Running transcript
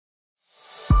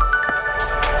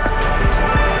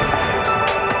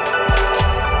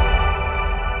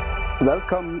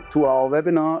Welcome to our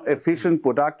webinar, Efficient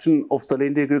Production of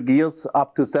Cylindrical Gears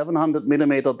up to 700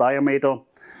 mm diameter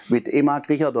with EMAG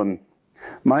Richardon.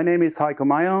 My name is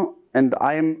Helical and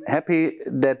I am happy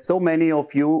that so many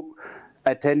of you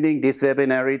attending this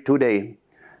webinar today.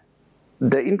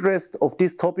 The interest of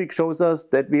this topic shows us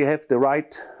that we have the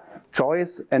right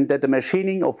choice and that the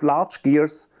machining of large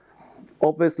gears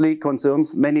obviously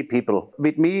concerns many people.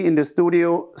 With me in the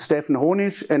studio, Steffen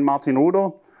Honisch and Martin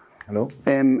Ruder. Hello.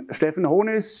 Steffen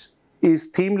Honisch is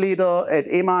team leader at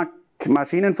EMAG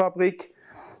Maschinenfabrik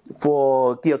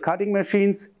for gear cutting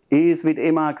machines. He is with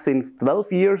EMAG since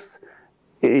 12 years.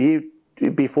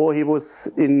 Before he was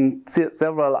in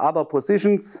several other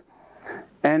positions.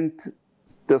 And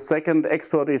the second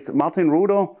expert is Martin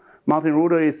Ruder. Martin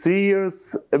Ruder is 3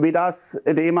 years with us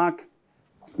at EMAG.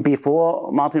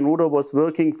 Before, Martin Ruder was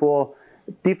working for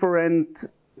different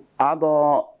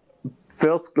other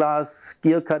first-class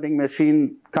gear cutting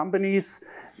machine companies.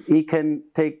 He can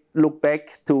look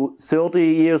back to 30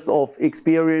 years of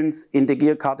experience in the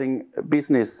gear cutting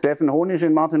business. Steffen Honisch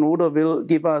and Martin Ruder will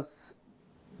give us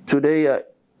today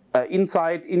an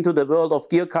insight into the world of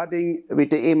gear cutting with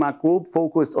the EMAG group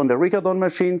focused on the Richardon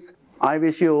machines. I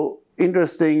wish you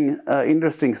interesting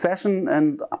session,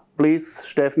 and please,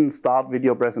 Steffen, start with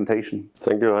your presentation.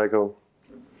 Thank you, Heiko.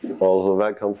 Also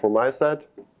welcome from my side.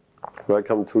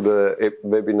 Welcome to the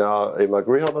webinar EMAG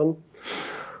Richardon.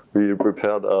 We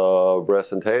prepared a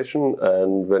presentation,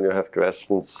 and when you have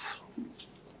questions,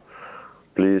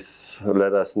 please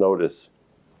let us know this.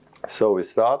 So we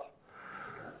start.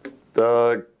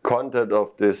 The content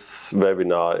of this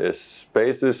webinar is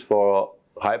basis for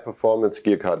high-performance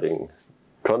gear cutting,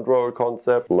 control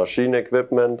concept, machine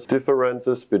equipment,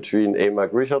 differences between EMAG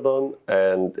Richardon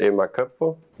and EMAG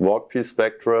Köpfe, workpiece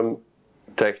spectrum,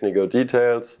 technical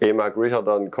details, EMAG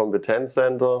Richardon Competence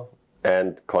Center,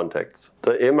 and contacts.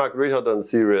 The EMAG Richardon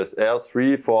series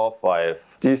R3, 4,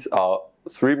 5. These are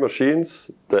 3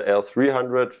 machines, the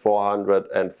R300, 400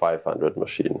 and 500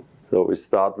 machine. So we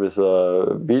start with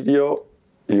a video.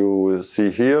 You see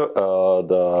here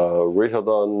the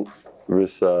Richardon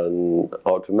with an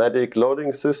automatic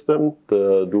loading system,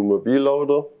 the Mobile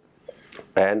loader,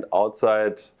 and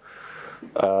outside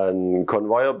a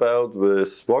conveyor belt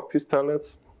with workpiece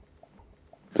pallets.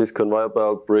 This conveyor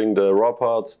belt brings the raw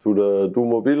parts to the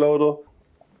Mobile loader.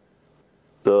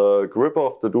 The gripper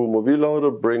of the Mobile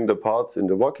loader brings the parts in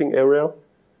the working area,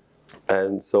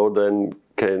 and so then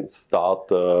can start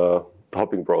the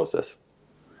hopping process.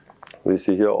 We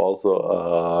see here also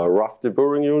a rough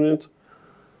deburring unit.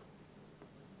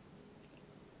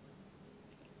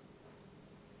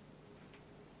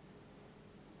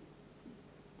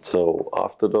 So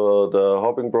after the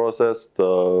hopping process,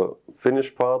 the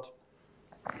finished part,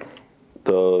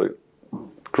 the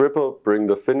gripper brings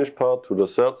the finished part to the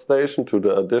third station, to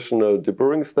the additional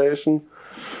deburring station,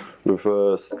 with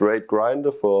a straight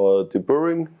grinder for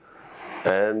deburring,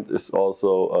 and is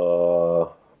also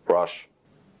a brush.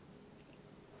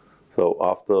 So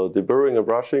after deburring and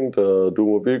brushing, the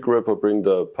Mobile gripper brings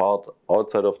the part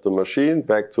outside of the machine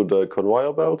back to the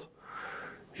conveyor belt.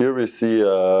 Here we see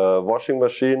a washing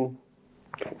machine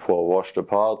for wash the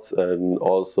parts, and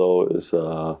also is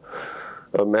a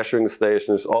measuring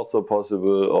station is also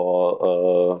possible,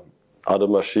 or other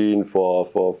machine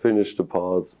for finish the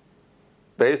parts.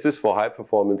 Basis for high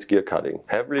performance gear cutting.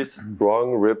 Heavily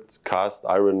strong ribbed cast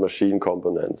iron machine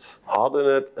components.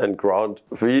 Hardened and ground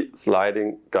 3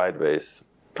 sliding guideways.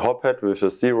 Hop head with a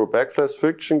 0 backflash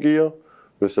friction gear,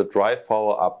 with a drive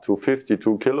power up to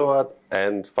 52 kW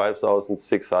and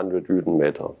 5,600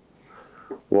 Nm.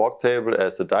 Walk table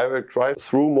as a direct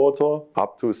drive-through motor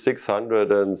up to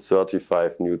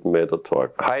 635 Nm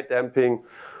torque. High damping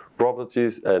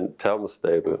properties and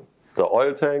thermostable. The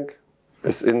oil tank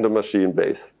is in the machine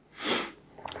base.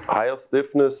 Higher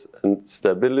stiffness and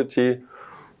stability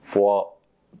for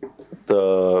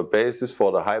the basis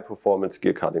for the high performance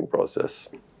gear cutting process.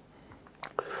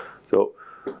 So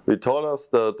we told us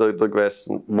the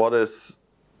question, what is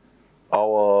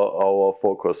our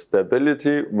focus?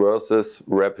 Stability versus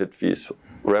rapid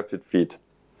feed.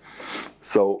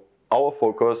 So our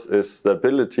focus is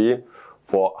stability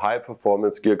for high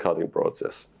performance gear cutting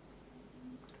process.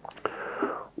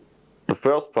 The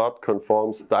first part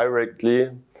conforms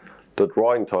directly the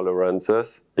drawing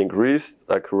tolerances, increased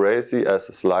accuracy as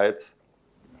the slides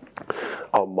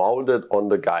are mounted on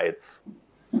the guides.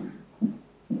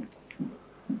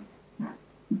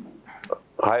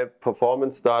 High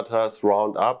performance data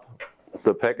round up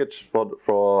the package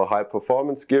for high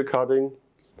performance gear cutting.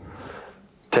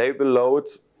 Table load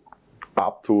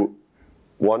up to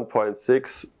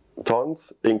 1.6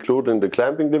 tons, including the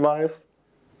clamping device.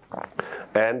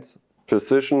 and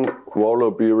precision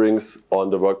roller bearings on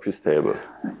the workpiece table.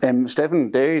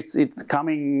 Stefan, it's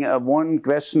coming one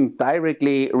question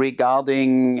directly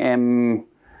regarding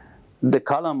the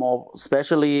column, or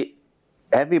especially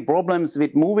heavy problems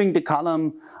with moving the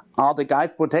column. Are the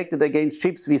guides protected against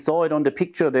chips? We saw it on the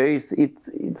picture.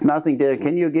 It's nothing there.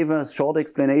 Can you give a short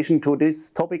explanation to this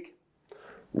topic?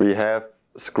 We have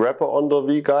scrapper on the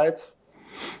V guides,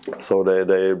 so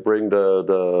they bring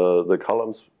the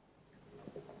columns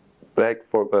back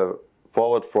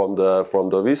forward from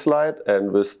the V slide,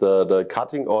 and with the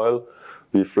cutting oil,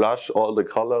 we flush all the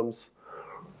columns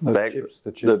back.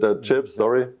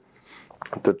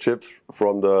 The chips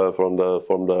from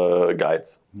the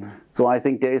guides. So I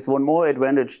think there is one more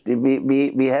advantage.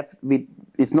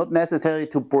 It's not necessary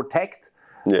to protect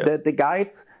the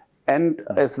guides, and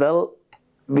as well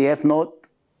we have not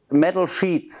metal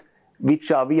sheets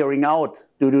which are wearing out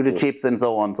due to the chips and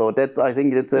so on. So I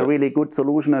think it's a really good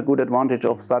solution, a good advantage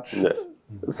of such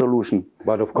solution.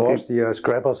 But of course the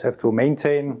scrappers have to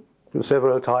maintain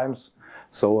several times,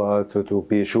 so to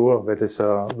be sure that it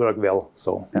work well.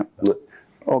 So. Yeah.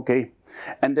 Okay,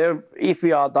 and there, if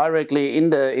we are directly in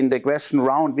the question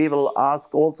round, we will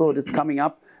ask also. It's coming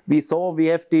up. We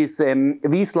have these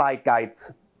V-slide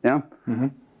guides, yeah,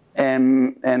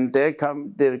 and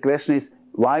the question is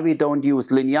why we don't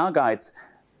use linear guides.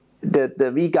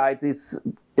 The V guides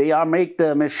make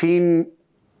the machine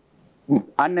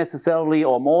unnecessarily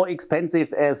or more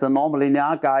expensive as a normal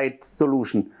linear guide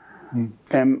solution.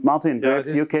 Martin,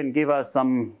 perhaps you can give us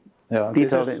some. Yeah,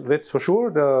 that's for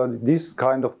sure. These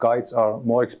kind of guides are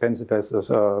more expensive as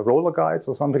roller guides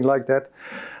or something like that.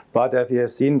 But if you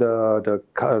have seen the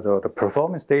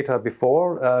performance data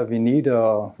before, we need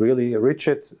a really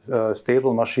rigid,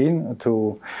 stable machine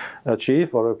to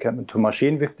achieve or to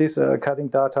machine with this cutting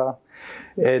data.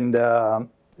 And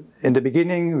in the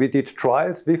beginning, we did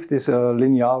trials with this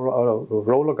linear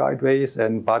roller guideways,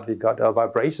 but we got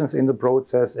vibrations in the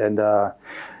process, and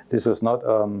this was not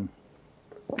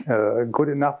good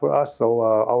enough for us. So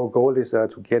our goal is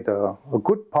to get a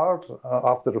good part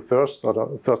after the first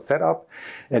setup,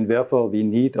 and therefore we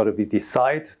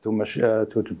decide to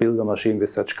build a machine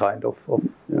with such kind of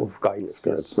guides.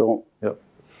 Yes. So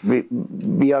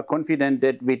we are confident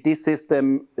that with this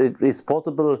system it is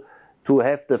possible to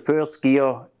have the first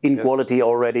gear in quality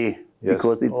already,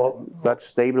 because it's such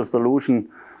stable solution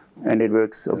and it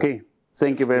works. Okay.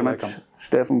 Thank you very much.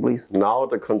 Stefan, please. Now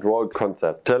the control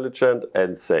concept, intelligent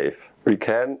and safe. We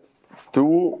can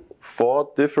do 4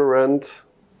 different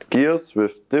gears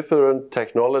with different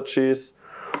technologies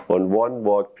on one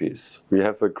workpiece. We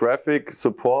have a graphic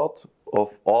support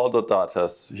of all the data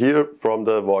here from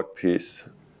the workpiece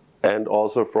and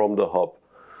also from the hub.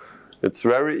 It's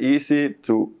very easy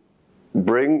to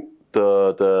bring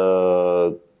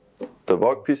the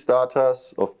workpiece data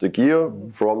of the gear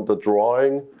from the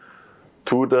drawing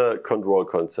to the control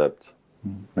concept.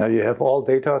 Now you have all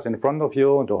data in front of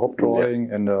you, the hub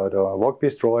drawing and the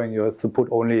workpiece drawing. You have to put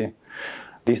only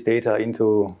this data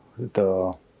into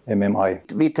the MMI.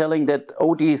 We're telling that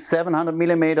OD 700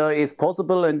 millimeter is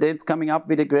possible, and it's coming up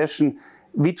with a question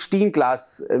which steam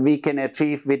class we can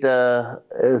achieve with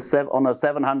on a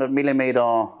 700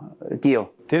 millimeter gear.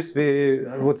 This we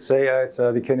would say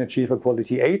we can achieve a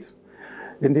quality 8.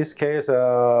 In this case,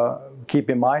 keep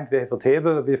in mind we have a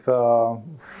table with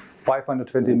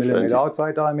 520 millimeter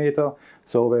outside diameter,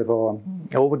 so we have an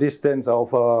over distance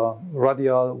of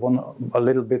radial a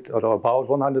little bit or about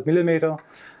 100 millimeter.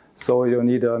 So you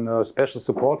need a special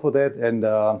support for that, and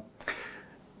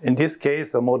in this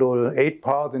case, a module 8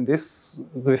 part with this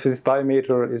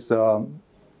diameter is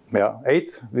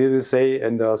 8, we will say,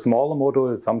 and a smaller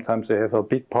module. Sometimes they have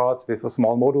big parts with a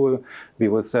small module. We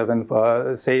would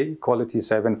say quality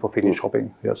 7 for finish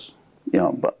hopping. Yes.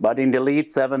 Yeah, but in the lead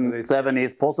 7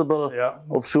 is possible. Yeah.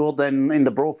 Of sure, then in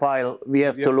the profile we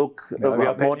have to look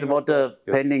what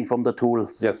pending from the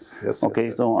tools. Yes. Okay,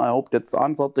 so I hope that's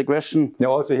answered the question. Yeah,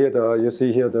 also here you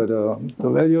see here the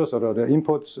values or the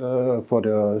inputs for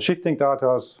the shifting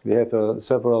data. We have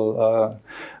several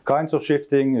kinds of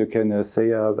shifting. You can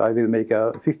say I will make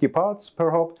 50 parts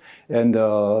per hop, and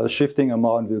shifting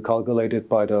amount will calculate it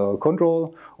by the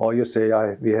control. Or you say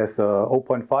we have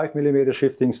 0.5 millimeter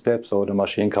shifting steps, so the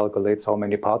machine calculates how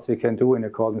many parts we can do in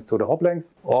accordance to the hop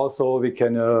length. Also, we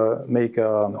can make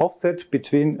an offset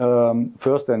between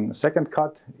first and second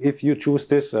cut. If you choose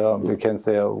this, we can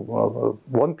say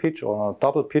one pitch or a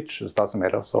double pitch. It doesn't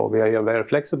matter. So we are here very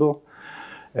flexible.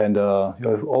 And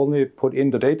you only put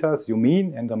in the data you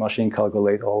mean, and the machine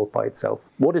calculates all by itself.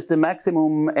 What is the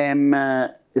maximum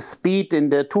speed in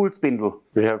the tool spindle?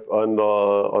 We have on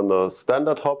the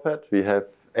standard hop head, we have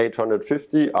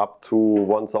 850 up to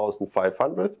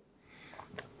 1500.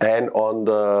 And on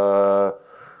the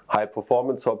high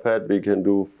performance hop head, we can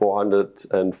do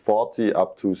 440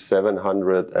 up to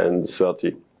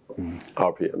 730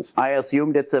 RPMs. I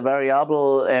assume that's a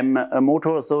variable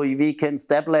motor, so we can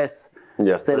stepless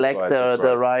select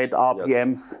the right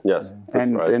RPMs. Yes,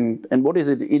 and, right. and what is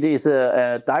it? It is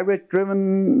a direct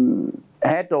driven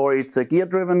head, or it's a gear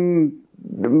driven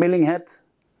milling head?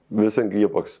 With a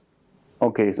gearbox.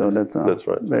 Okay, so that's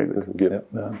right. Very good.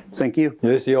 Yeah. Thank you.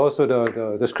 You see also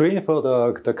the screen for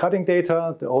the cutting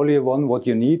data. The only one what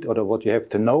you need or what you have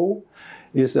to know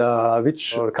is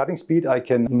which cutting speed I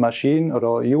can machine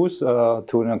or use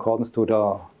in accordance to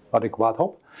the adequate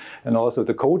hop, and also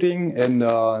the coating and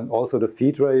also the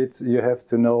feed rate. You have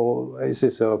to know, is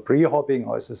this a pre-hopping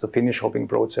or is this a finish hopping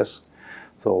process?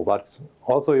 So, but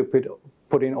also you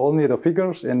put in only the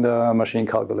figures and the machine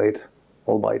calculate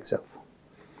all by itself.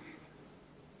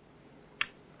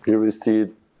 Here we see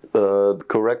the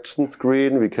correction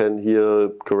screen. We can here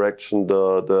correction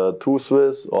the two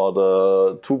Swiss or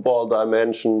the two ball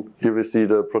dimension. Here we see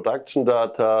the production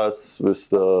data with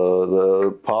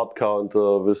the part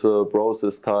counter, with the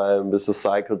process time, with the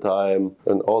cycle time.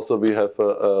 And also we have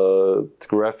a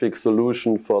graphic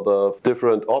solution for the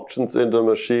different options in the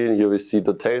machine. Here we see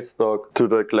the tailstock. To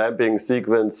the clamping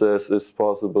sequences is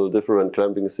possible, different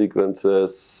clamping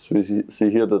sequences. We see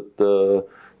here that the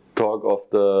torque of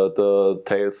the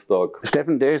tailstock.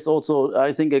 Steffen, there is also,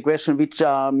 I think, a question which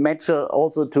matches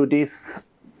also to this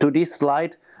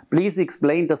slide. Please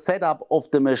explain the setup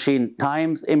of the machine,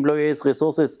 times, employees,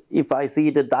 resources. If I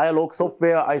see the dialog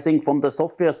software, I think from the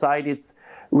software side it's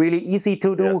really easy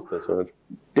to do. Yes, that's right.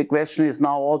 The question is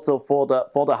now also for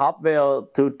the hardware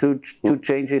to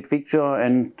change its feature,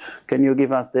 and can you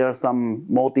give us there some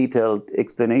more detailed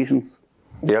explanations?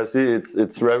 Yeah, see,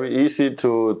 it's very easy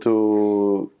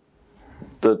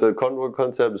the control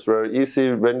concept is very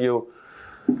easy when you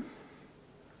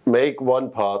make one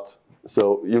part.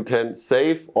 So you can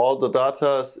save all the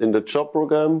data in the job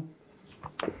program.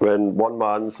 When 1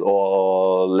 month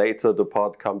or later the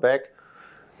part come back,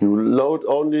 you load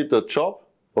only the job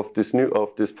of this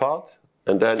part,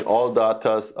 and then all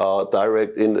data are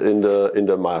direct in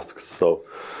the masks. So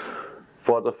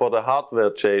for the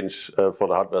hardware change, for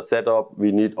the hardware setup,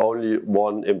 we need only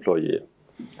one employee.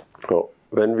 So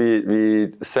when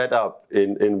we set up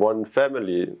in one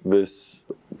family with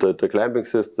the clamping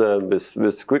system,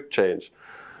 with quick change,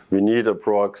 we need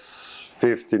approx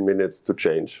 15 minutes to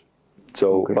change.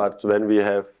 So, okay. But when we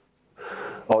have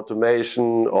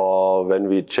automation or when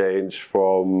we change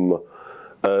from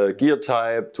a gear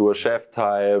type to a shaft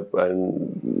type,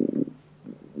 and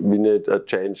we need a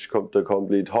change the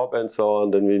complete hop and so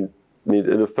on, then we need,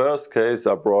 in the first case,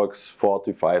 approx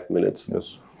 45 minutes.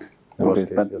 Yes. Okay,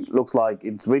 but it looks like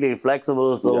it's really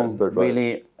flexible, so yes,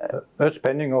 really...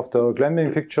 depending of the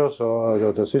clamping fixtures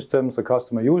or the systems the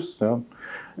customer use. Yeah.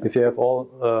 If you have all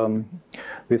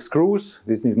with screws,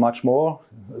 this needs much more.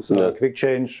 So yeah. Quick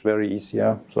change, very easy.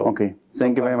 Yeah. So okay,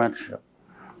 thank you very much. Yeah.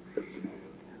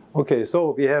 Okay,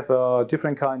 so we have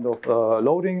different kind of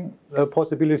loading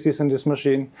possibilities in this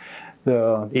machine.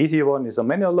 The easy one is a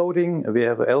manual loading. We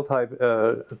have an L-type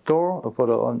door for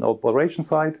the on operation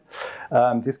side.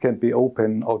 This can be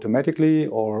opened automatically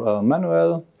or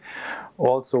manual.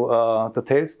 Also, the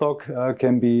tailstock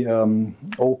can be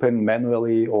opened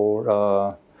manually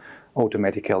or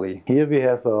automatically. Here we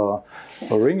have a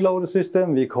ring loader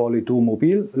system. We call it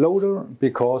dual-mobile loader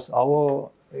because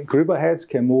our gripper heads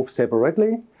can move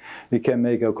separately. We can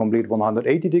make a complete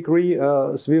 180-degree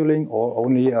swiveling or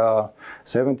only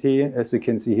 70, as you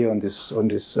can see here on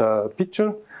this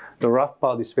picture. The rough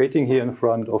part is waiting here in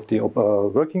front of the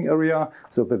working area,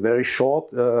 so a very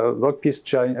short workpiece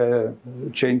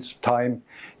change time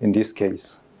in this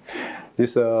case.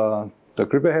 The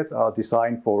gripper heads are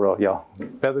designed for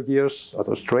bevel gears,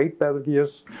 or straight bevel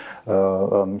gears,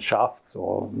 shafts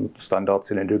or standard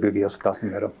cylindrical gears,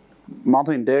 doesn't matter.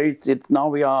 Martin, it's now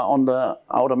we are on the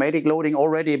automatic loading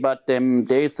already, but there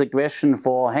is a question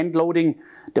for hand loading.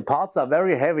 The parts are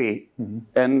very heavy,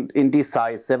 and in this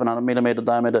size, 700mm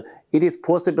diameter, it is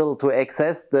possible to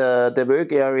access the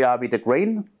work area with a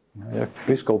crane. Yeah,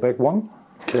 please go back one.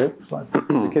 Okay.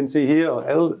 You can see here an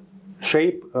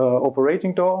L-shape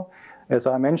operating door. As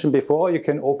I mentioned before, you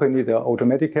can open it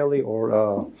automatically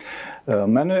or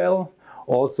manual.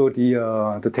 Also, the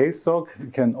tailstock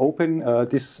you can open.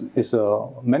 This is a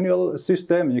manual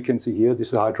system. You can see here this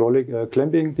is a hydraulic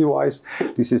clamping device.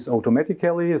 This is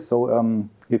automatically. So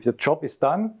if the job is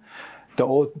done, the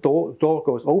door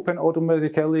goes open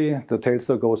automatically. The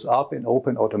tailstock goes up and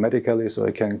open automatically, so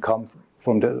it can come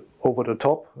from the over the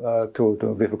top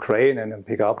with a crane and then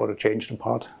pick up or to change the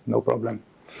part, no problem.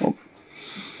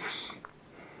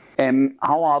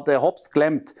 How are the hobs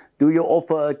clamped? Do you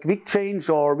offer a quick change,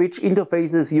 or which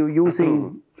interfaces you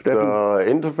using, Steffen? The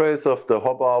interface of the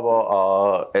hob arbor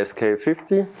are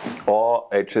SK50 or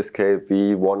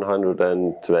HSKB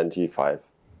 125.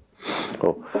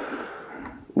 Oh.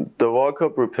 The worker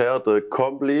prepared the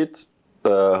complete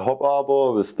hob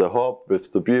arbor with the hob,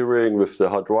 with the bearing, with the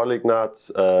hydraulic nuts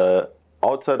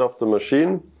outside of the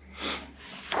machine.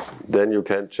 Then you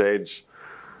can change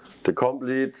the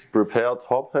complete prepared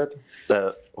hob head,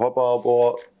 hob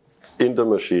arbor in the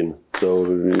machine. So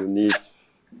you need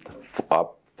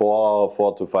up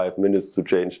 4 to 5 minutes to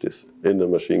change this in the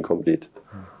machine complete.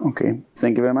 Okay,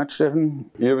 thank you very much, Steffen.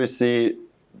 Here we see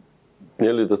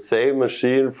nearly the same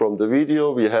machine from the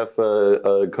video. We have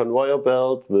a conveyor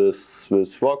belt with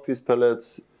workpiece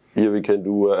pallets. Here we can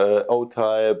do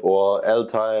O-type or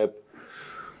L-type.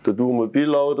 The dual-mobile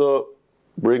loader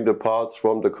bring the parts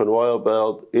from the conveyor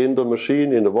belt in the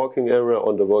machine, in the working area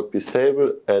on the workpiece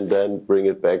table, and then bring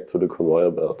it back to the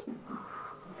conveyor belt.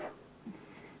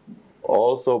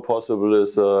 Also possible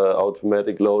is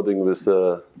automatic loading with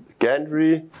a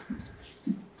gantry.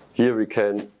 Here we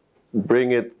can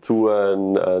bring it to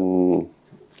an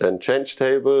change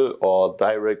table or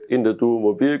direct in the dual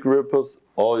mobile grippers,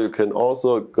 or you can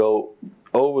also go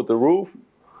over the roof,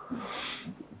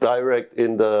 direct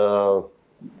in the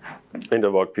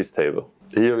workpiece table.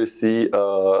 Here we see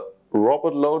a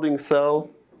robot loading cell.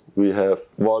 We have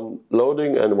one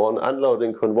loading and one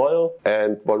unloading conveyor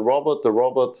and one robot. The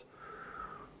robot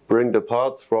bring the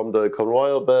parts from the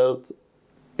conveyor belt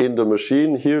in the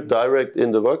machine here direct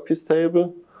in the workpiece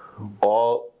table,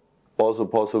 or also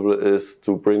possible is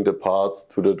to bring the parts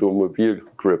to the dual-mobile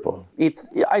gripper.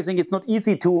 I think it's not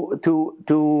easy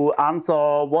to answer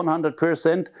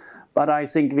 100%, but I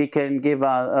think we can give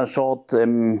a short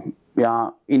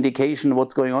indication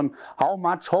what's going on. How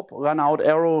much hop run-out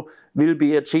error will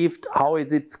be achieved? How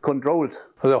is it controlled?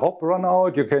 For the hop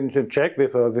run-out, you can check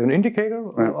with an indicator.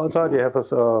 Outside you have a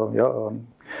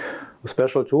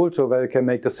special tool so where you can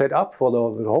make the setup for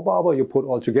the hob arbor you put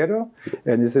all together.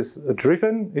 And this is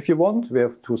driven if you want. We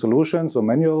have two solutions, a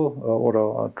manual or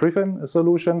a driven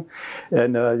solution.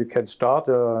 And you can start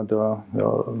with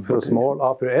a small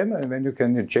RPM, and then you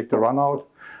can check the run-out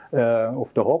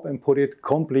of the hob and put it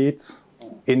complete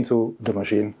into the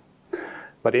machine.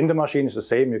 But in the machine is the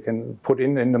same. You can put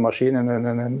in the machine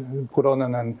and put on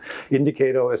an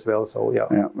indicator as well. So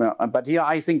yeah. But here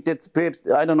I think that's perhaps,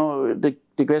 I don't know, the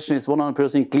question is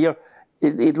 100% clear.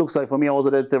 It looks like for me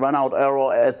also that's the run-out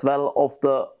error as well of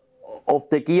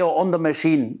the gear on the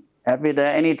machine. Have we there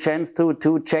any chance to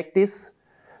check this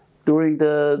during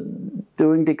the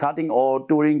cutting or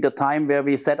during the time where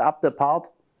we set up the part?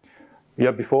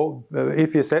 Yeah, before,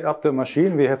 if you set up the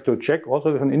machine, we have to check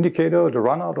also with an indicator the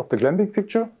run-out of the clamping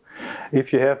fixture.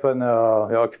 If you have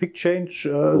a quick change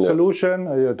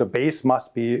solution, the base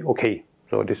must be okay.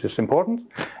 So this is important.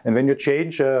 And when you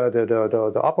change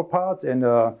the upper parts, and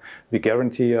we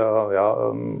guarantee 5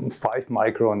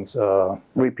 microns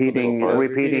repeating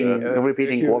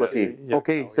quality. Yeah,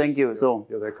 okay, thank you. So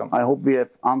you're welcome. I hope we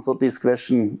have answered this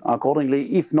question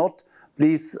accordingly. If not,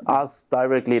 please ask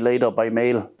directly later by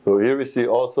mail. So here we see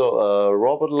also a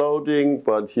robot loading,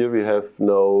 but here we have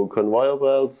no conveyor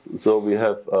belts. So we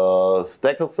have a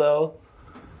stacker cell.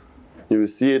 You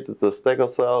see it, the stacker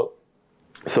cell.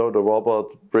 So the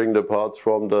robot bring the parts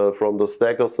from the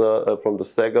stacker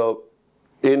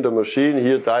in the machine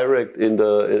here direct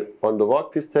on the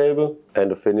workpiece table,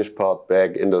 and the finished part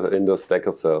back in the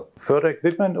stacker cell. Further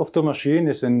equipment of the machine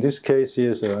is in this case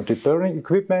is deburring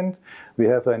equipment. We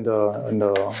have in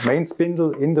the main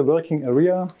spindle in the working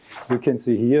area. You can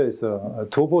see here is a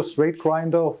turbo straight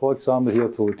grinder, for example, here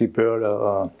to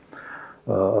deburr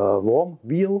a worm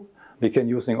wheel. We can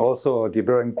using also a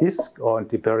deburring disc or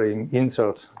deburring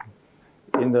insert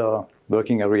in the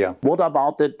working area. What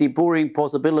about the deburring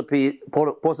possibilities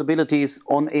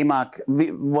on EMAG?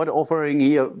 What offering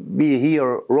here? We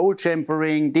hear roll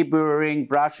chamfering, deburring,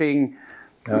 brushing.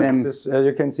 This is,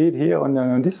 you can see it here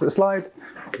on this slide.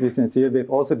 You can see we have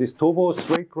also these turbo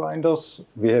straight grinders.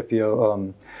 We have here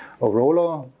a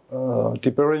roller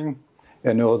deburring.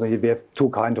 And we have two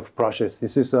kinds of brushes.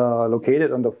 This is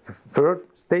located on the third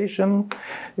station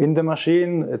in the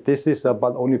machine. This is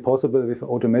but only possible with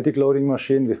automatic loading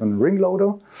machine with a ring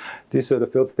loader. This the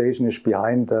third station is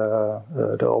behind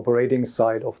the operating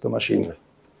side of the machine.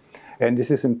 And this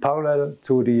is in parallel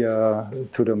to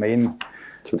the main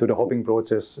to the hopping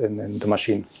process in the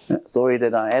machine. Sorry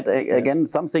that I add again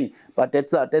something, but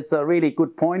that's a really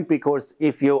good point, because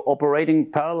if you're operating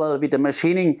parallel with the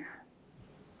machining,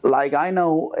 like I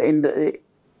know in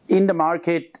the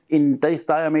market, in this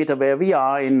diameter where we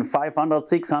are, in 500,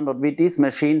 600 with this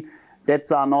machine,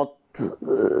 that's are not,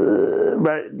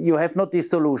 where you have not this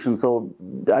solution. So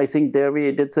I think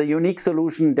that's a unique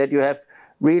solution, that you have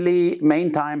really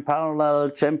main time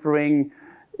parallel chamfering,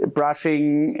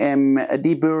 brushing,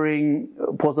 deburring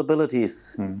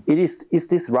possibilities. Is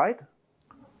this right?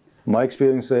 My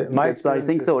experience, I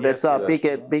think so. That's a big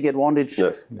advantage,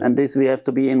 Yes. and this we have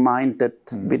to be in mind,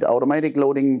 that with automatic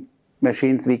loading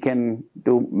machines we can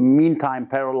do meantime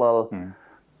parallel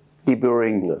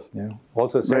deburring. Yes. Yeah.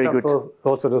 Also, Very good.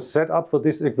 the setup for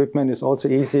this equipment is also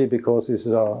easy, because it's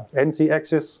a NC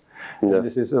axis. Yes. And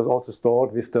this is also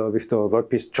stored with the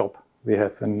workpiece job we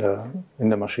have in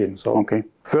the machine. So Okay.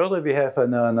 further, we have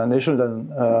an additional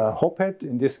hop head.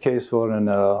 In this case, for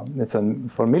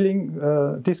milling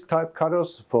disc type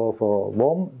cutters for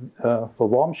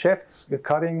warm shafts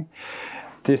cutting.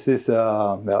 This is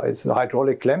it's a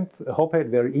hydraulic clamped hop head,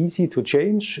 very easy to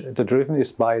change. The driven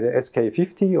is by the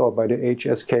SK50 or by the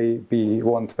HSK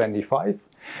B125.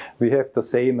 We have the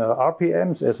same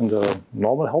RPMs as in the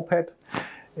normal hop head,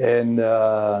 and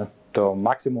the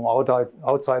maximum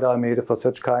outside diameter for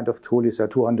such kind of tool is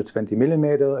 220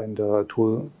 millimeter, and the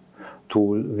tool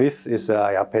width is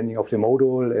depending of the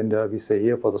module. And we say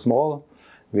here for the small,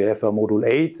 we have module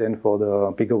 8, and for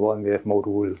the bigger one, we have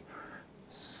module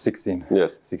 16.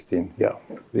 Yes. 16. Yeah.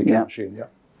 Big machine. Yeah.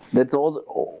 That's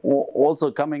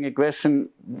also coming a question,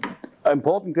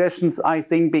 important questions, I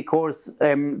think, because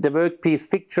the workpiece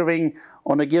fixturing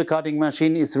on a gear cutting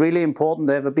machine is really important.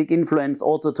 They have a big influence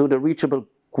also to the reachable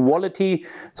quality.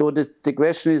 So the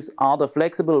question is, are the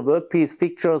flexible workpiece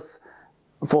fixtures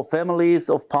for families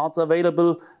of parts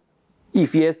available?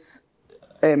 If yes,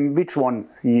 which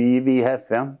ones we have?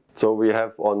 Yeah? So we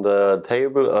have on the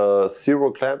table a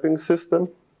zero clamping system.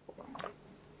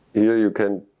 Here you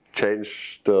can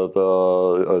change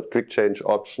the quick change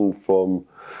option from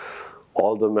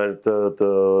all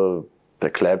the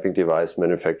clamping device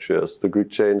manufacturers. The quick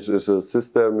change is a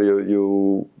system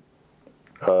you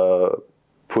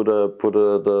put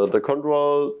the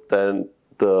control, then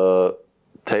the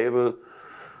table,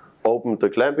 open the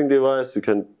clamping device. You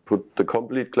can put the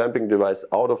complete clamping device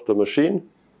out of the machine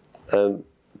and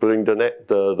bring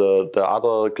the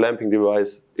other clamping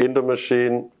device in the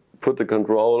machine, put the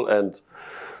control, and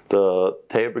the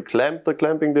table clamp the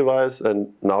clamping device,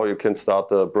 and now you can start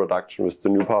the production with the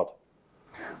new part.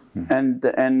 And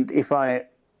if I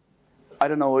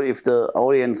don't know if the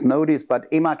audience know this, but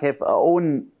EMAG have our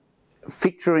own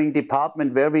fixturing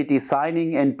department where we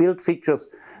designing and build fixtures.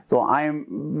 So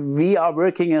we are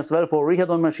working as well for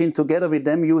Richardon machine together with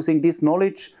them, using this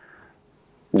knowledge.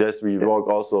 Yes, we work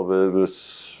also with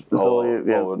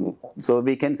so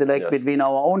we can select between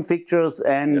our own fixtures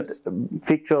and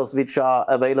fixtures which are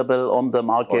available on the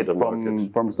market,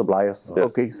 from suppliers. Yes.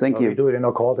 Okay, thank you. We do it in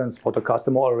accordance with what the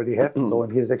customer already has, so in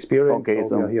his experience, Okay,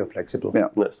 so we are here flexible. Yeah.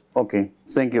 Yes. Okay,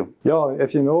 thank you. Yeah,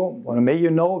 if you know, or may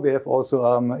you know, we have also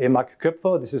EMAG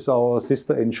Köpfer. This is our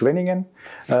sister in Schwenningen.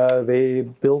 They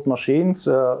build machines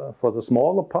for the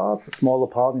smaller parts. Smaller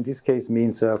part in this case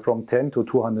means from 10 to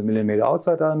 200 millimeter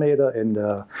outside diameter, and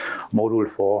module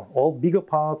 4. All bigger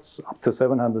parts up to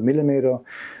 700 millimeter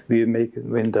we make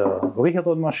in the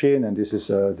Richardon machine, and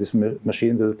this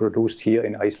machine will be produced here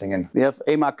in Eislingen. We have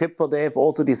EMAG Köpfer, they have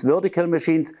also these vertical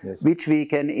machines, which we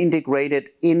can integrate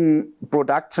it in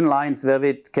production lines, where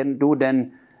we can do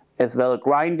then as well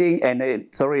grinding, and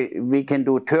we can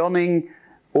do turning,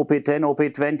 OP10,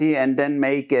 OP20, and then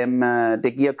make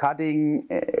the gear cutting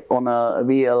on a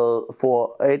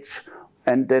VL4H,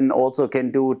 and then also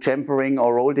can do chamfering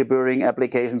or roll deburring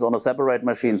applications on a separate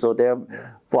machine. So they're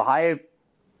for high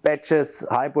batches,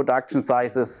 high production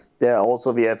sizes,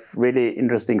 we have really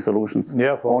interesting solutions.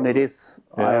 Yeah, only this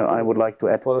I would like to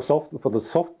add. For the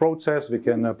soft process, we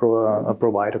can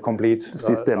provide a complete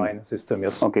line system.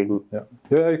 Yes. Okay. Yeah.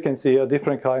 Here you can see a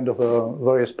different kind of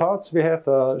various parts. We have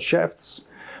shafts,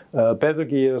 bevel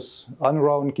gears,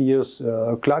 unwound gears,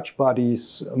 clutch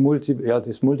bodies,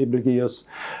 these multiple gears,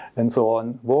 and so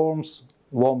on. Worm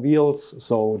wheels.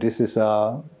 So this is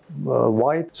a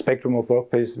wide spectrum of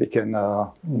workpiece we can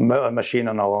machine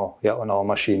on our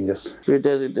machine. Yes.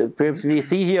 We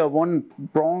see here one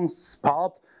bronze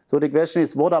part. So the question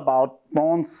is, what about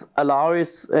bronze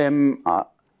alloys? Can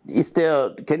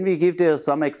we give there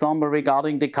some example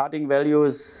regarding the cutting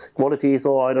values, qualities,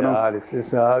 or I don't know? This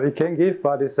is we can give,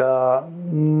 but it's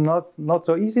not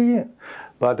so easy.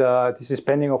 But this is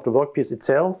pending of the workpiece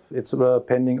itself. It's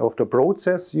pending of the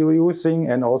process you're using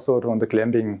and also on the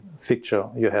clamping fixture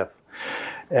you have.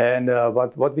 And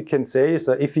what we can say is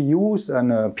that if you use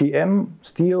an PM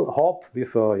steel hop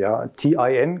with a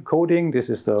TIN coating, this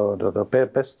is the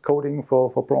best coating for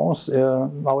bronze,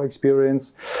 our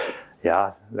experience.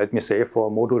 Yeah, let me say for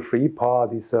module 3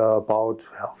 part is about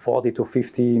 40 to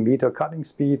 50 meter cutting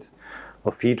speed,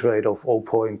 a feed rate of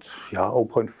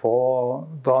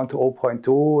 0.4 down to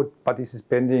 0.2, but this is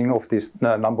pending of this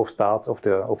number of starts of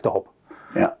the hop.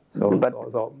 Yeah,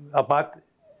 but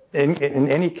in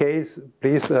any case,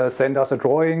 please send us a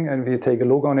drawing and we take a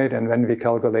look on it and then we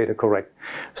calculate a correct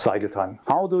cycle time.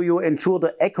 How do you ensure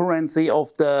the accuracy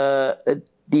of the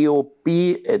DOB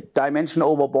dimension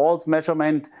over balls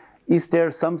measurement? Is there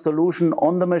some solution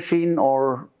on the machine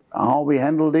or how we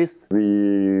handle this?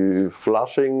 We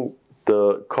flushing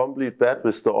the complete bed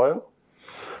with the oil.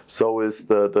 So is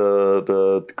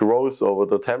the growth over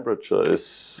the temperature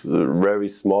is very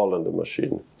small in the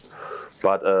machine.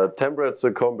 But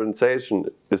temperature compensation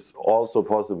is also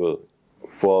possible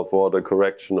for the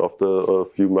correction of the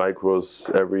few micros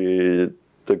every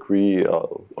degree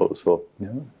also.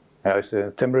 Yeah, as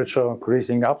the temperature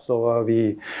increasing up, so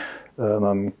we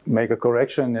make a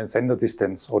correction in center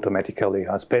distance automatically,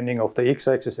 depending of the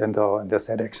x-axis and the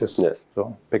z-axis. Yes.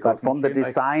 So but from the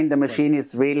design, the machine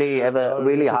is really have a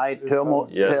really high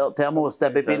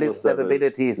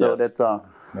thermostability. So that's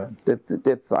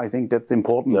I think that's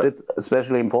important. Yeah. That's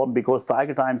especially important because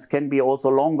cycle times can be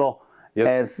also longer.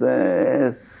 Yes.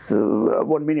 As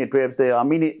 1 minute, perhaps they are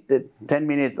 10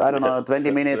 minutes, I don't know,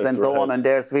 20 minutes and so on, and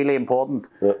there's really important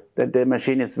that the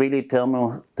machine is really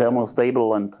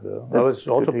thermostable. And it's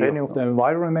also depending of the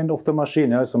environment of the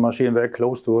machine. So machine very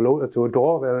close to a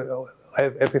door, where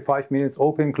every 5 minutes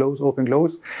open, close, open,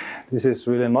 close. This is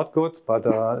really not good, but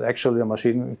actually the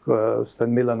machine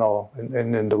stand miller now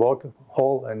in the work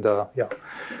hall, and the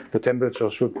temperature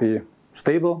should be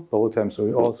stable the whole time, so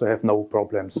we also have no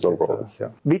problems. No problems.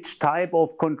 Which type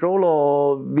of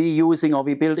controller we using or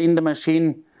we build in the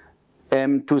machine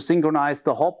to synchronize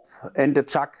the hop and the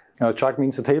chuck? Chuck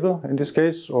means the table in this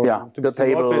case? Or the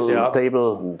table.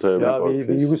 Yeah,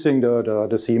 we're using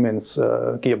the Siemens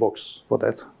gearbox for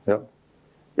that.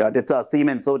 Yeah, that's a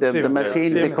Siemens. So the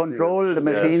machine, the control, the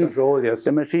machines,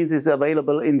 the machines is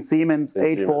available in Siemens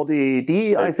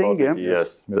 840D, I think. Yeah?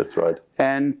 Yes, that's right.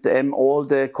 And all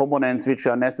the components which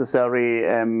are necessary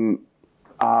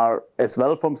are as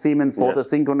well from Siemens for the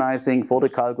synchronizing, for the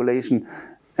calculation,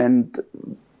 and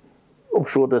of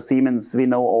sure the Siemens we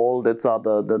know all. That's are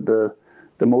the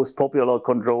most popular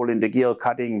control in the gear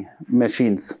cutting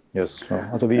machines. Yes,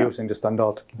 so we're using the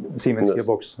standard Siemens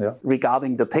gearbox. Yeah.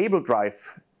 Regarding the table drive,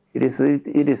 it is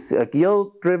a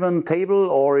gear-driven table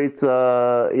or it's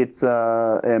a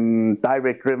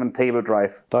direct-driven table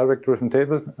drive. Direct-driven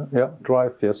table,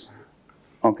 drive. Yes.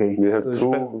 Okay. We have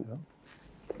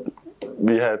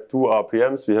two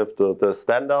RPMs. We have the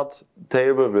standard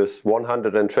table with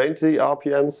 120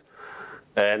 RPMs.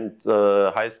 And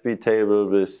high-speed table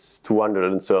with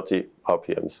 230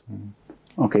 RPMs.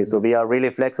 Okay, so we are really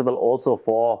flexible also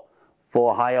for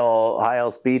higher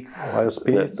speeds.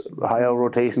 Higher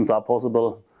rotations are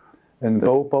possible. And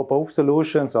both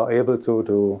solutions are able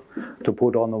to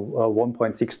put on a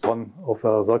 1.6 ton of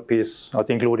a workpiece, not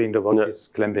including the workpiece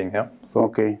clamping. Yeah. So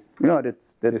okay. Yeah,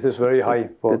 this is very high.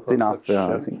 That's enough.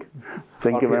 I think.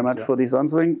 Thank you very much for this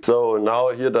answering. So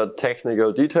now here the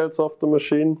technical details of the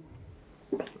machine.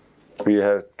 We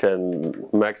can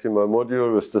maximum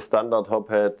module with the standard hop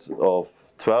head of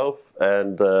 12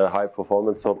 and high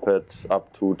performance hop head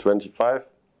up to 25.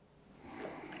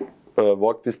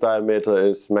 Workpiece diameter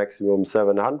is maximum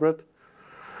 700.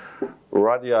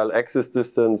 Radial axis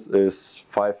distance is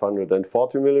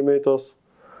 540 millimeters.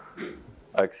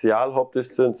 Axial hop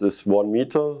distance is 1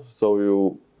 meter, so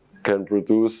you can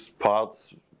produce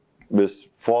parts with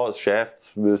 4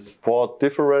 shafts with 4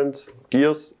 different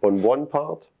gears on one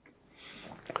part.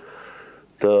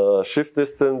 The shift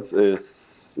distance is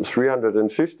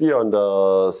 350 on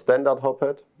the standard hop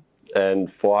head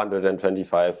and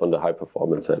 425 on the high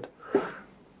performance head.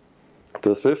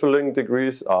 The swiveling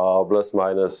degrees are plus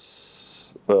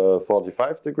minus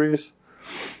 45 degrees.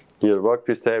 Here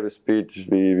workpiece table speed,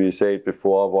 we said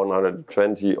before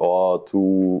 120 or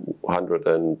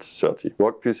 230.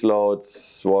 Workpiece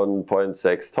loads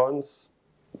 1.6 tons.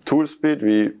 Tool speed,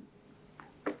 we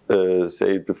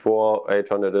said before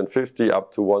 850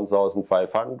 up to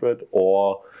 1500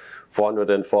 or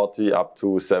 440 up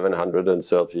to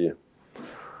 730.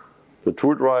 The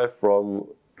tool drive from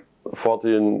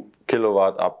 14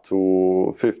 kilowatt up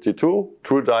to 52.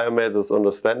 Tool diameters on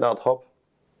the standard hop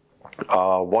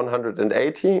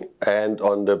 180, and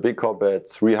on the big hop head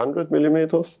 300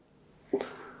 millimeters.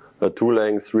 The tool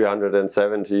length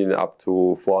 317 up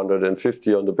to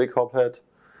 450 on the big hop head.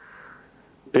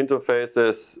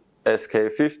 Interfaces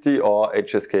SK50 or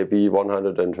HSKB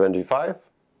 125.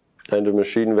 And the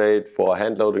machine weight for a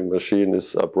hand loading machine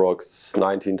is approx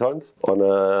 19 tons. On an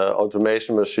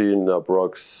automation machine,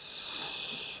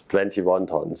 approx 21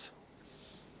 tons.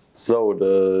 So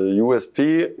the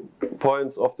USP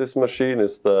points of this machine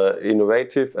is the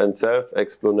innovative and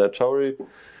self-explanatory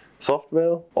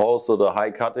software. Also the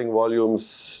high cutting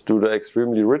volumes due to the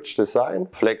extremely rich design.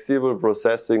 Flexible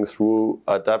processing through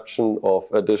adaptation of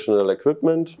additional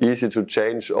equipment. Easy to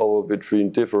change over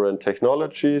between different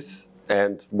technologies.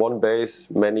 And one base,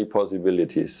 many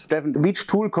possibilities. Steffen, which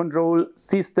tool control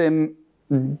system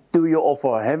do you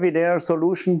offer? Have you there a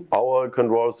solution? Our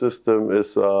control system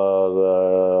is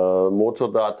the motor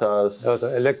data.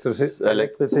 The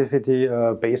electricity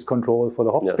base control for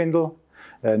the hop spindle.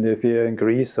 And if you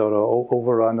increase or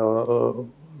overrun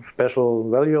a special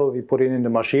value, we put it in the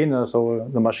machine. So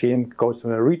the machine goes to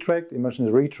a retract, emergency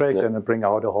retract, and bring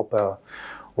out the hop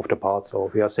of the part.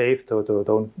 So we are safe to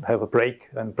don't have a break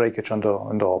and breakage on the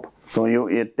hop. So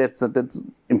that's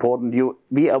important.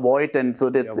 We avoid, and so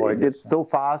that's so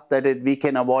fast that we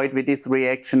can avoid with this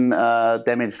reaction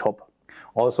damaged hop.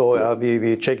 Also,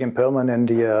 we check in permanent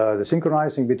the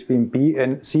synchronizing between B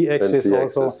and C axis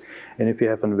also. And if you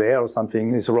have an wear or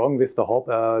something is wrong with the hop,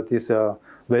 this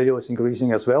value is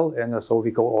increasing as well. And so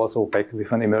we go also back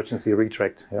with an emergency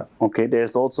retract. Yeah. Okay,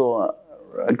 there's also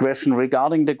a question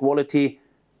regarding the quality.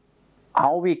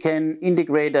 How we can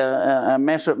integrate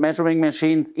measuring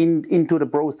machines into the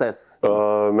process?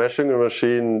 Measuring a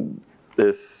machine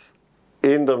is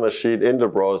in the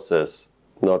process.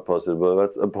 Not possible.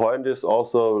 But the point is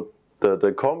also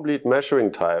the complete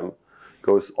measuring time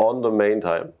goes on the main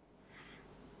time.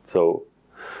 So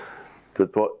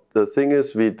the thing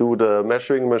is, we do the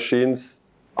measuring machines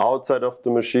outside of the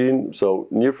machine. So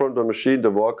near from the machine, the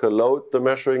worker load the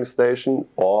measuring station,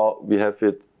 or we have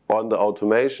it on the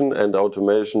automation, and the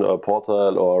automation, a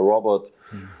portal or a robot,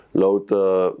 load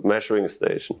the measuring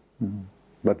station.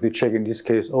 But we check in this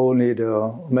case only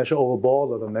the measure over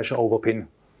ball or the measure over pin.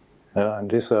 And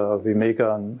this we make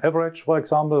an average, for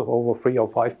example, over 3 or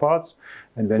 5 parts,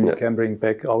 and then you can bring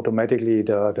back automatically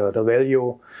the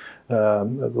value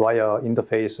via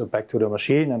interface back to the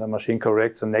machine, and the machine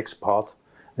corrects the next part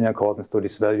in accordance to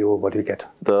this value what you get.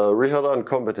 The Richardon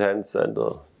Competence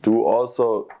Center do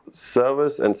also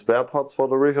service and spare parts for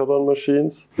the Richardon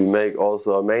machines. We make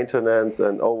also a maintenance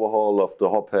and overhaul of the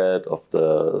hop head, of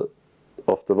the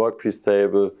workpiece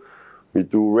table. We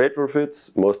do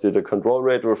retrofits, mostly the control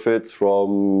retrofits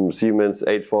from Siemens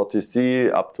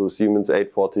 840C up to Siemens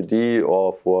 840D,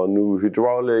 or for new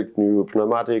hydraulic, new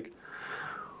pneumatic.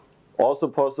 Also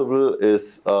possible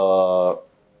is a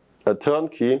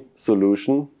turnkey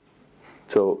solution.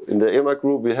 So in the EMAG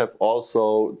group we have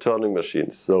also turning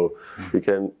machines. So we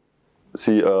can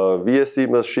see a VSC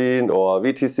machine or a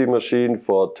VTC machine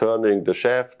for turning the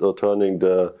shaft or turning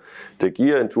the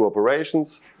gear into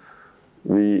operations.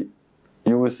 We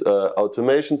use an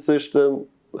automation system,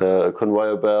 a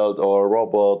conveyor belt or a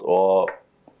robot or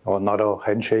another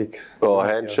handshake. Or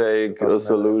handshake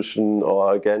solution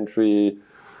or a gantry,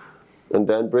 and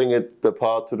then bring the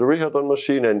part to the Richardon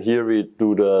machine, and here we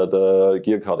do the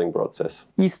gear cutting process.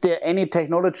 Is there any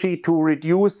technology to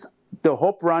reduce the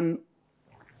hop run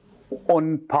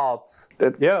on parts?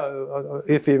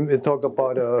 If we talk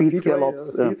about feed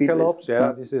scallops,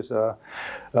 this is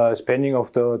spending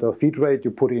of the feed rate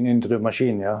you put into the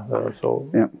machine.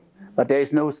 But there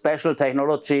is no special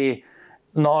technology.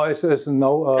 No, there's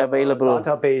no available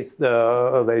database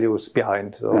values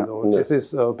behind. So this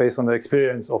is based on the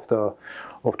experience of the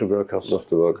workers. Of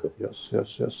the worker.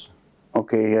 Yes.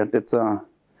 Okay, that's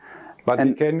But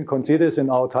we can consider this in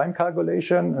our time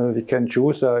calculation. We can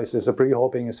choose is this a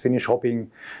pre-hopping, is finish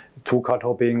hopping, two-cut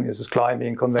hopping, is this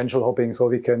climbing, conventional hopping. So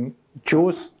we can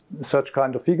choose such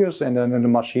kind of figures, and then in the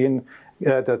machine,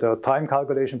 the time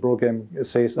calculation program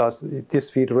says us this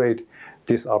feed rate,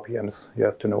 this RPMs. You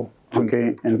have to know.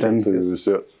 Okay, and then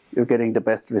you're getting the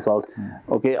best result.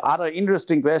 Okay, other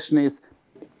interesting question is,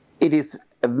 it is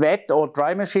wet or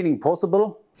dry machining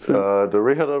possible? The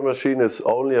Richardon machine is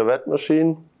only a wet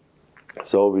machine.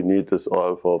 So we need this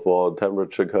oil for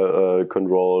temperature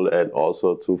control, and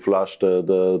also to flush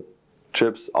the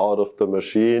chips out of the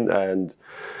machine. And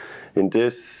in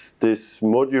this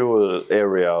module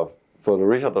area for the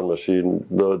Richardon machine,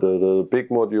 the big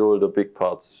module, the big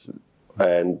parts,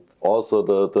 and also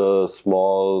the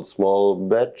small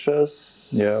batches.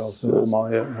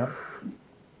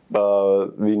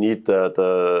 we need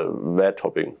the wet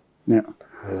hopping. Yeah.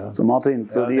 So Martin,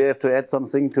 so do you have to add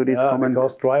something to this comment?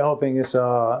 Because dry hopping is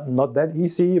not that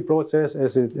easy process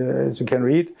as you can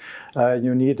read.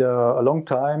 You need a long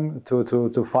time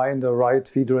to find the right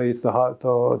feed rates,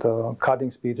 the cutting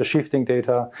speed, the shifting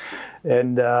data,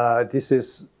 and this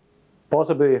is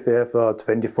possible if you have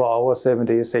 24 hours, 7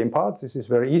 days, same part. This is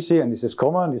very easy and this is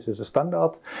common, this is a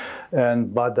standard.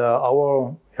 But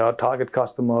our target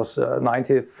customers,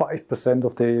 95%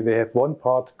 of they have one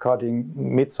part cutting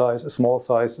mid-size, small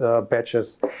size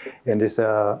batches, and this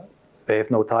they have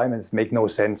no time and it makes no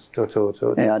sense to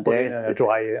try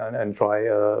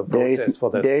process for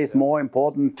that. There is more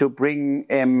important to bring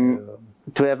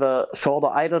to have a shorter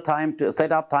idle time. To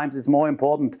setup times is more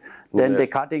important than the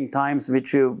cutting times,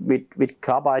 which you with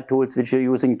carbide tools which you're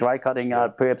using. Dry cutting are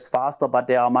perhaps faster, but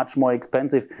they are much more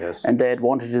expensive, and the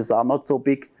advantages are not so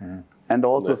big. And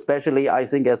also, especially I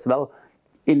think as well,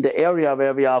 in the area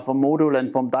where we are from module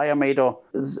and from diameter,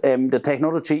 the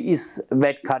technology is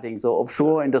wet cutting. So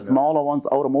offshore in the smaller ones,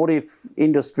 automotive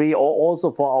industry, or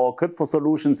also for our Köpfer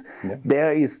solutions,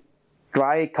 there is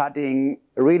dry cutting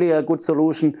really a good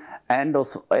solution. And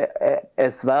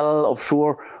as well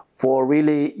offshore for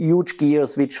really huge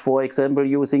gears, which for example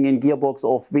using in gearbox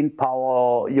of wind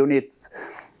power units,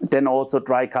 then also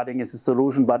dry cutting is a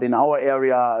solution. But in our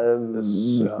area,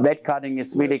 wet cutting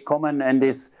is really common and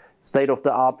is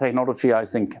state-of-the-art technology, I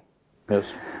think. Yes.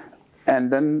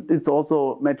 And then it's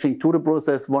also matching to the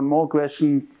process. One more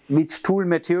question: which tool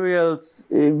materials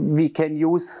we can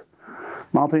use?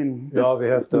 Martin? Yeah, we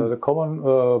have the common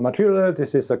material.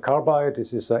 This is a carbide,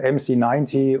 this is a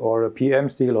MC90 or a PM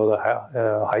steel or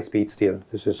a high-speed steel.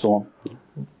 This is so.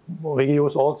 We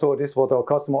use also this what our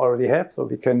customer already have, so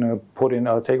we can put in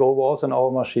take over also in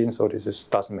our machine. So this is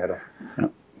doesn't matter.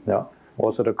 Yeah.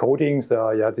 Also the coatings.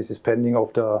 This is pending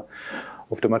of the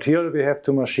material we have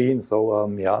to machine.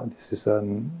 So this is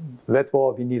that's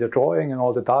why we need a drawing and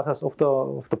all the data of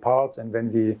the parts, and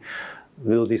when we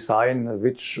will design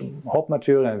which hop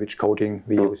material and which coating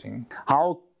we're using.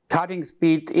 How cutting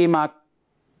speed EMAG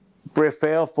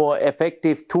prefer for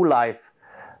effective tool life?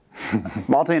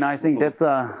 Martin, I think that's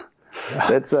not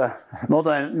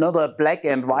a black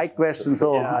and white question.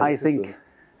 So I think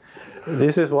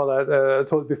this is what I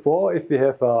told before. If we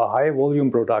have a high volume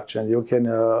production, you can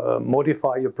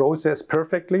modify your process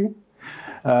perfectly,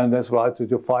 and that's right. So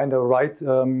to find the right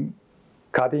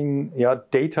cutting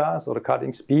data, so the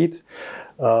cutting speed.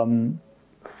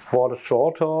 For the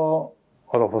shorter or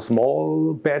for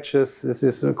small batches, this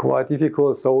is quite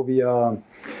difficult. So we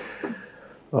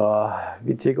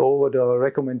take over the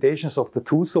recommendations of the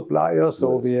tool suppliers.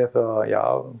 So we have,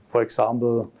 for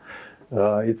example,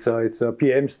 it's a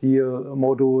PM steel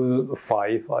module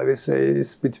 5. I would say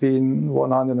it's between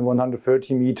 100 and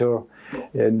 130 meter.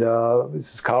 And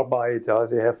this is carbide.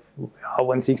 They have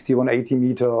 160, 180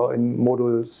 meter in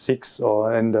module 6,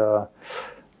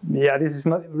 this is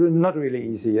not really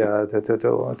easy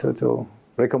to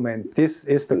recommend. This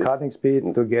is the cutting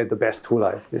speed to get the best tool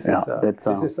life. This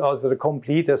is also the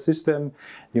complete system.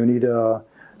 You need a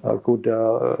good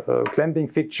clamping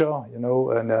fixture,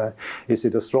 and is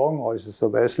it a strong or is it a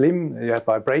very slim? You have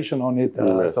vibration on it.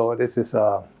 So this is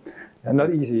not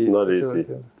easy. Not easy.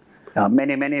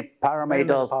 Many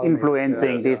parameters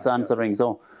influencing this answering.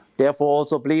 So therefore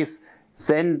also please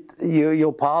send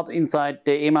your part inside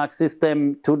the EMAG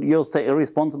system to your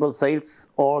responsible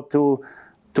sales or to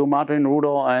Martin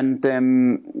Ruder and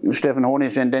Steffen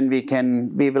Honisch, and then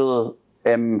we will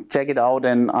check it out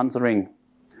and answering.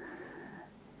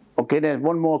 Okay, there's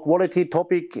one more quality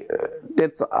topic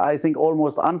that's I think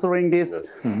almost answering this.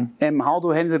 How to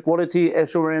handle quality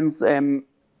assurance.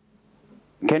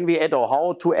 Can we add, or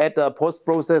how to add a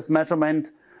post-process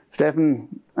measurement? Steffen,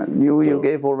 you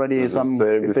gave already some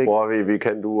feedback. Before we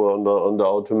can do on the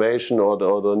automation or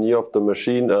the near of the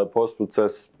machine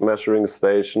post-process measuring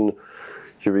station.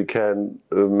 Here we can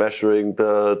measuring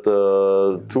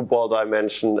the two-ball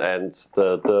dimension and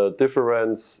the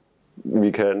difference.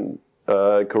 We can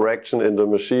correction in the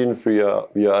machine via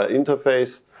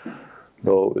interface.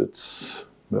 So it's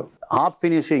hard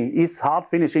finishing. Is hard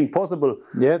finishing possible?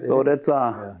 Yeah. So that's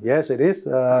yes, it is.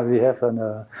 We have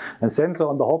a sensor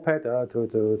on the hop head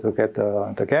to get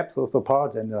the gaps of the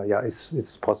part, and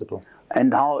it's possible.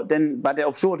 And how then? But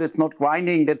offshore, that's not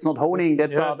grinding, that's not honing.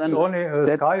 That's then only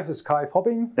skive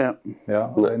hopping.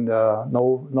 And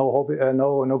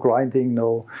no grinding,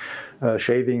 no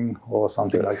shaving or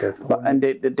something like that. But, and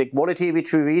the quality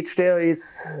which we reach there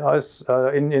is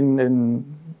in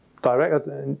direct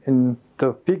in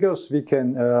the figures we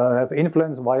can have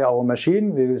influence via our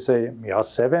machine. We will say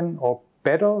 7 or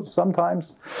better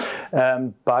sometimes,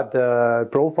 but the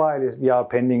profile is, we are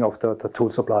pending of the tool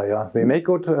supplier. We make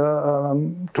good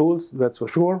tools, that's for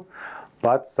sure,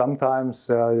 but sometimes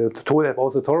the tool have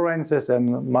also tolerances,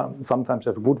 and sometimes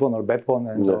have a good one or a bad one,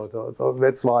 and yes. so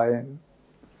that's why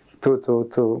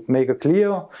to make a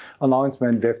clear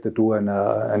announcement we have to do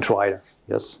and try.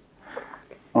 Yes.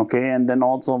 Okay, and then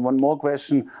also one more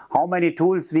question: how many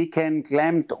tools we can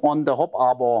clamp on the hop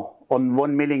arbor, on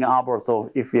one milling arbor?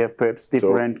 So if we have perhaps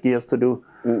different gears to do,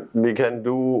 we can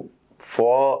do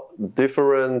 4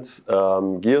 different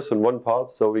gears in one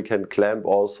part, so we can clamp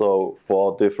also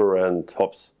 4 different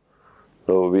hops.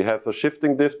 So we have a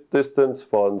shifting distance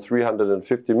from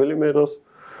 350 millimeters,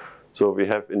 so we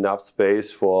have enough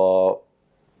space for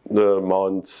the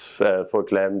mount for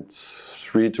clamped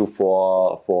 3 to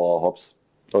 4 hops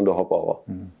on the hop arbor.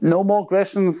 No more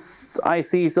questions, I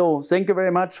see. So thank you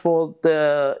very much for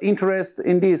the interest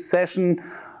in this session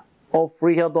of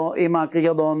Richardon, EMAG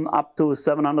Richardon up to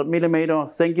 700 millimeter.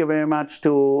 Thank you very much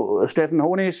to Steffen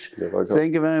Honisch. You're welcome.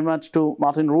 Thank you very much to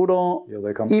Martin Ruder. You're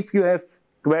welcome. If you have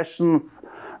questions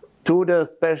to the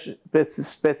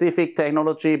specific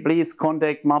technology, please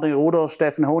contact Martin Ruder,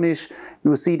 Steffen Honisch.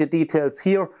 You see the details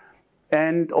here.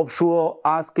 And of sure,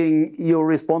 asking your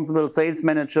responsible sales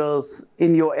managers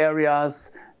in your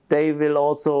areas, they will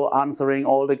also answering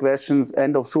all the questions,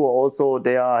 and of sure also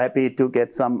they are happy to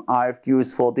get some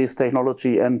RFQs for this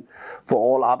technology and for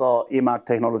all other EMAG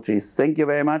technologies. Thank you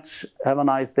very much. Have a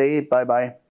nice day. Bye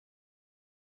bye.